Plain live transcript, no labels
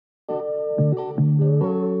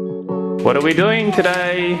What are we doing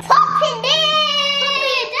today? Popping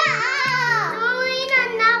it up! Doing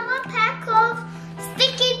another pack of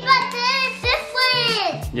Stikeez Fresh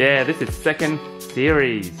Friends. Yeah, this is second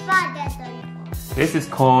series. But there's only one. This is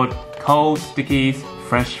called Coles Stikeez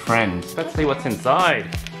Fresh Friends. Let's see what's inside.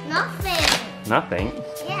 Nothing. Nothing.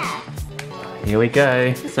 Yeah. Here we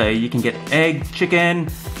go. So you can get egg, chicken,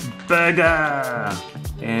 burger,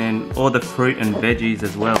 and all the fruit and veggies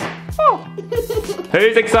as well. Oh.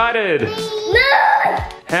 Who's excited? No!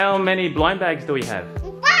 How many blind bags do we have?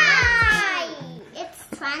 5! It's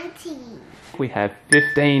 20. We have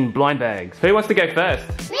 15 blind bags. Who wants to go first?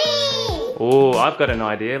 Me! Oh, I've got an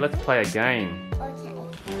idea. Let's play a game. Okay.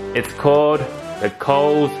 It's called the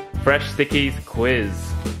Coles Fresh Stikeez Quiz.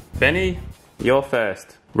 Benny, you're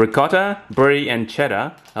first. Ricotta, brie, and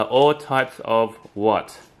cheddar are all types of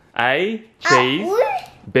what? A, cheese,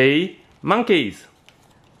 B, monkeys.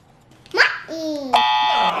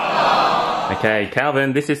 Okay,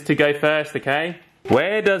 Calvin, this is to go first, okay?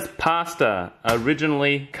 Where does pasta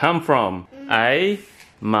originally come from? A,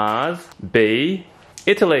 Mars, B,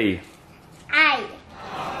 Italy. A.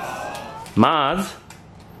 Mars?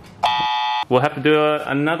 We'll have to do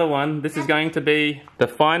another one. This is going to be the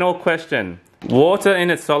final question. Water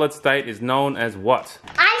in its solid state is known as what?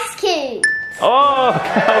 Ice cube. Oh,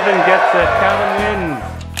 Calvin gets it. Calvin wins.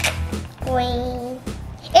 Green.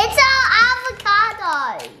 It's an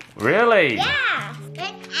avocado. Really? Yeah.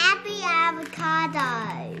 It's Abby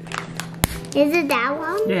Avocado. Is it that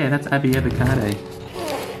one? Yeah, that's Abby Avocado.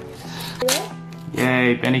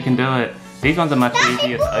 Yay, Benny can do it. These ones are much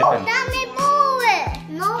easier to open. Let me move it.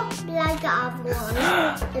 Not like the other one.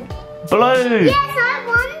 Blue! Yes, I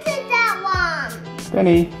wanted that one.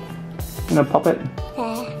 Benny, you gonna pop it?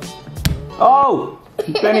 Oh!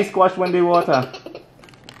 Benny squashed Wendy water.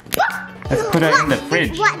 Let's put her in the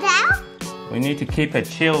fridge. What now? We need to keep her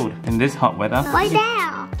chilled in this hot weather. What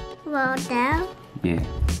now? What now? Yeah.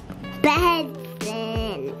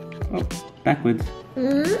 Benson. Oh, backwards.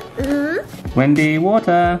 Wendy,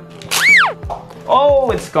 water.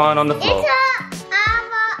 Oh, it's gone on the floor. It's a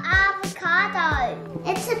avocado.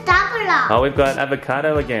 It's a double up. Oh, we've got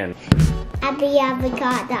avocado again. Abby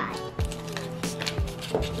Avocado.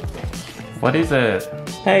 What is it?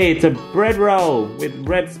 Hey, it's a bread roll with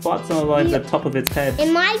red spots all over the top of its head.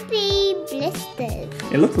 It might be blistered.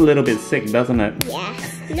 It looks a little bit sick, doesn't it? Yeah.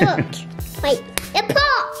 Look. Wait. It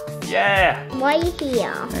pops. Yeah. Right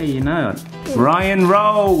here. Hey, you know it. Ryan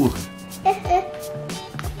roll.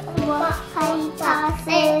 What paper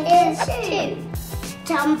is two?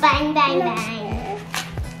 Jump bang bang bang.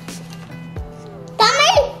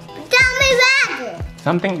 Dummy red.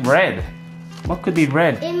 Something red. What could be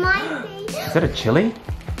red? It might be. Is that a chili?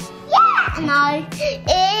 Yeah. No.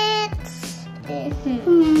 It's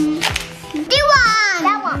the one.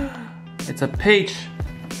 That one. It's a peach.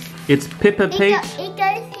 It's Pippa Peach. It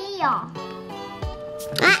goes here.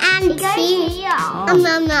 And it goes here. Oh. It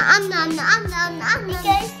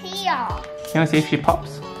goes here. Can I see if she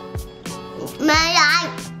pops? Smell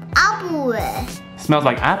like apple. Smells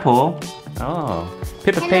like apple. Oh.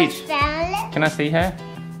 Pippa Can Peach. I smell it? Can I see her?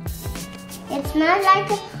 It smells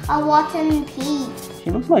like a rotten peach.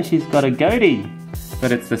 She looks like she's got a goatee.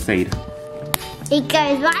 But it's the seed. It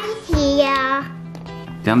goes right here.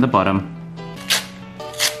 Down the bottom.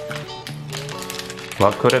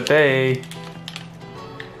 What could it be?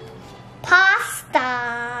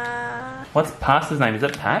 Pasta. What's pasta's name? Is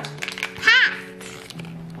it Pat? Pat.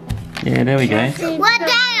 Yeah, there we go. What there?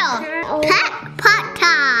 Pat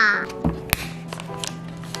pata.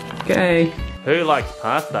 Okay. Who likes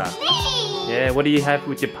pasta? Me. Yeah, what do you have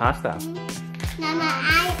with your pasta? Mama,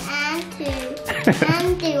 I am too.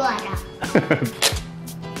 And the water.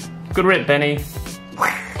 Good rip, Benny.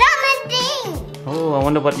 Something. Oh, I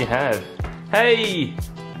wonder what you have. Hey!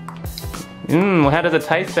 How does it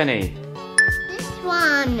taste, Benny? This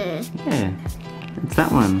one. Yeah, it's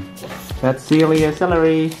that one. That's Celia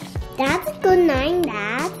celery. That's a good name,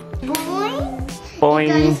 Dad. Boing. Boing.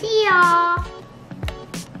 Goes here.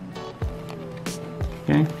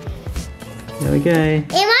 Okay. There we go. In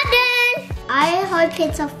my turn. I hope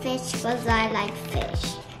it's a fish because I like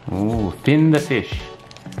fish. Oh, Finn the fish.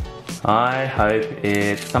 I hope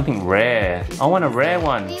it's something rare. I want a rare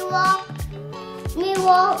one. We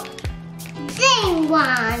will sing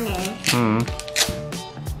one.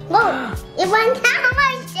 Whoa, it went down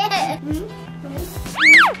my shit.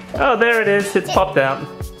 Oh, there it is. It's popped out.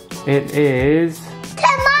 It is...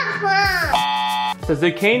 Tomato. It's a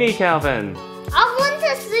zucchini, Calvin. I want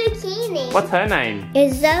a zucchini. What's her name?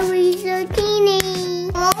 It's Zoe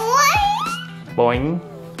Zucchini. Boing.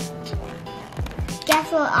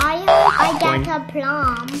 Guess what I get a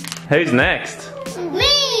plum. Who's next?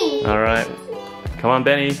 Me! Alright. Come on,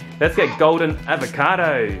 Benny. Let's get golden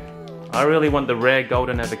avocado. I really want the rare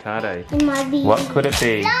golden avocado. It might be. What could it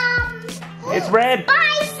be? Plum. It's red!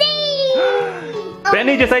 Spicy!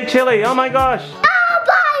 Benny just ate chili. Oh my gosh! Oh,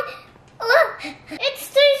 bye!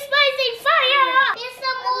 It's too spicy! Fire! It's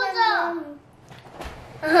some water!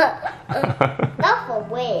 That's for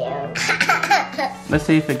weird. Let's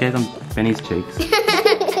see if it goes on Benny's cheeks.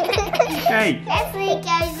 Hey! Let's see it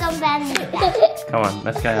goes on Benny's. Come on,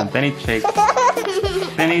 let's go on Benny's cheeks.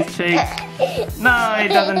 Benny's cheeks. No, it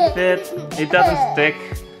doesn't fit. It doesn't stick.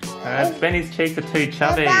 Benny's cheeks are too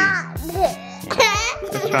chubby.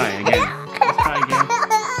 Let's try again. Let's try again.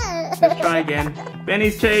 Let's try again.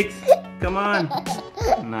 Benny's cheeks. Come on.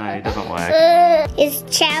 No, it doesn't work. It's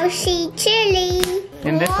Chelsea chili.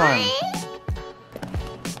 In this one.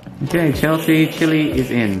 Okay, Chelsea chili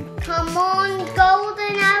is in. Come on,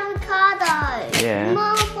 golden avocado. Yeah.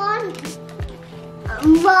 Mom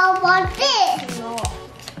want this.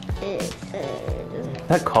 Is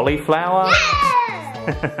that cauliflower?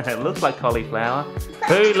 Yeah. It looks like cauliflower.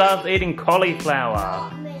 Who loves eating cauliflower?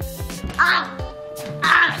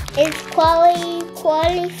 It's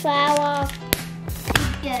cauliflower.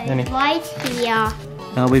 Benny. Right here.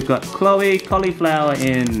 Oh, we've got Chloe cauliflower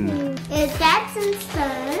in. Is that some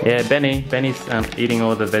spoon? Yeah, Benny's eating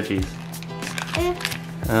all the veggies.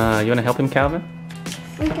 You want to help him, Calvin?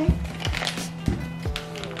 Okay.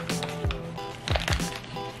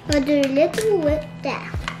 I'll do a little whip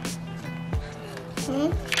there.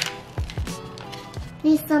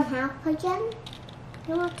 Need some help again?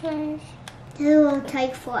 Okay. It will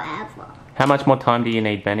take forever. How much more time do you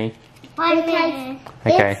need, Benny? 1 minute.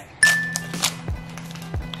 Okay.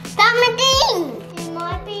 Something! It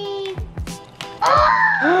might be...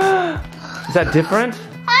 Is that different?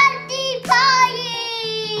 Happy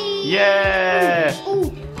party! Yeah!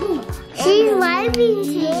 She's waving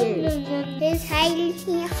to you. There's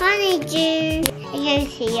honeydew. It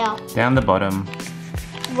goes here. Down the bottom.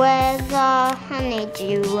 Where the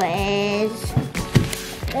honeydew is.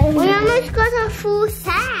 We almost got a full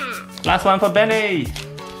set. Last one for Benny.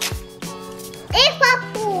 It's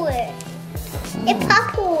purple. It's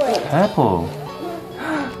purple. Purple.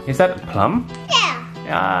 Is that plum? Yeah.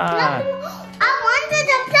 Ah. I wanted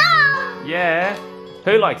a plum. Yeah.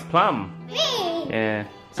 Who likes plum? Me. Yeah.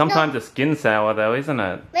 Sometimes the skin's sour though, isn't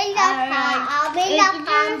it? We love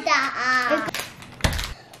plum.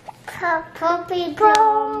 Poppy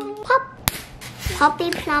plum. Poppy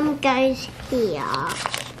plum goes here.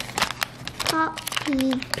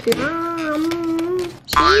 Poppy plum.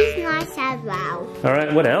 She's nice as well.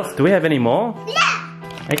 Alright, what else? Do we have any more? Yeah.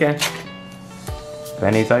 Okay.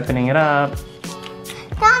 Benny's opening it up.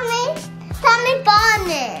 Tommy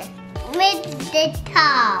bonnet with the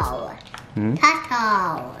towel.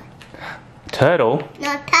 Turtle. Turtle?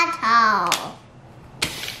 No, turtle.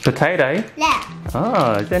 Potato? Yeah.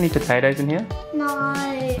 Oh, is there any potatoes in here? No.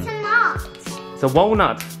 It's a nut. It's a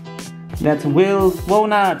walnut. That's Will's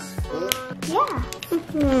walnut. Yeah.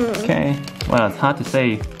 Okay. Wow, it's hard to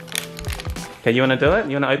see. Okay, you want to do it?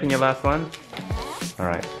 You want to open your last one?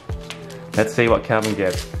 Alright. Let's see what Calvin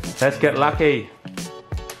gets. Let's get lucky.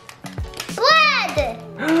 Bread.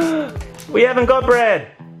 We haven't got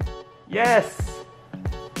bread. Yes.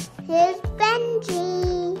 Here's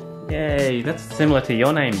Benji. Yay, that's similar to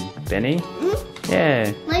your name, Benny.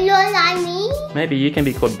 Yeah. Will you like me? Maybe you can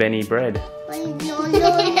be called Benny Bread. Will you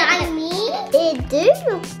like me? It do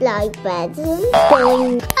look like Benson.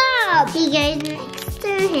 Oh, he goes next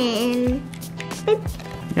to him.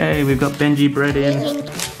 Yay, we've got Benji Bread in.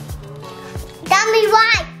 Dummy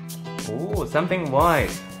white. Oh, something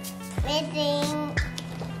white. Fitting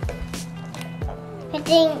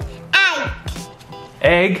egg.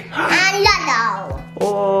 Egg. And yellow.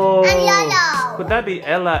 Oh. And yellow. Could that be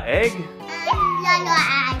Ella Egg? And yellow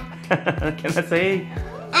egg. Can I see?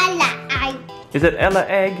 Ella egg. Is it Ella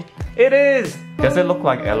Egg? It is! Does it look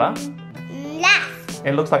like Ella? Yes.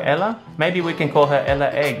 It looks like Ella? Maybe we can call her Ella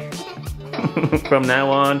Egg. From now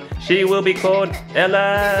on, she will be called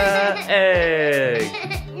Ella Egg.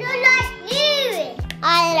 You like you.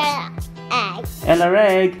 Ella egg. Ella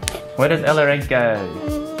Egg. Where does Ella Egg go?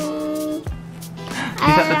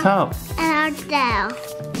 She's at the top. And down.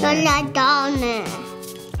 And down there.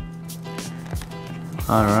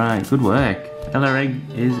 Alright, good work. Ella Egg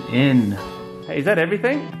is in. Hey, is that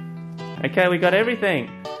everything? Okay, we got everything.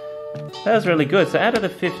 That was really good. So out of the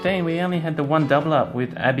 15, we only had the one double up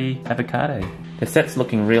with Abby Avocado. The set's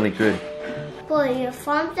looking really good. Put your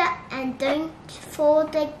thumbs up and don't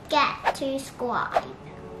forget to subscribe.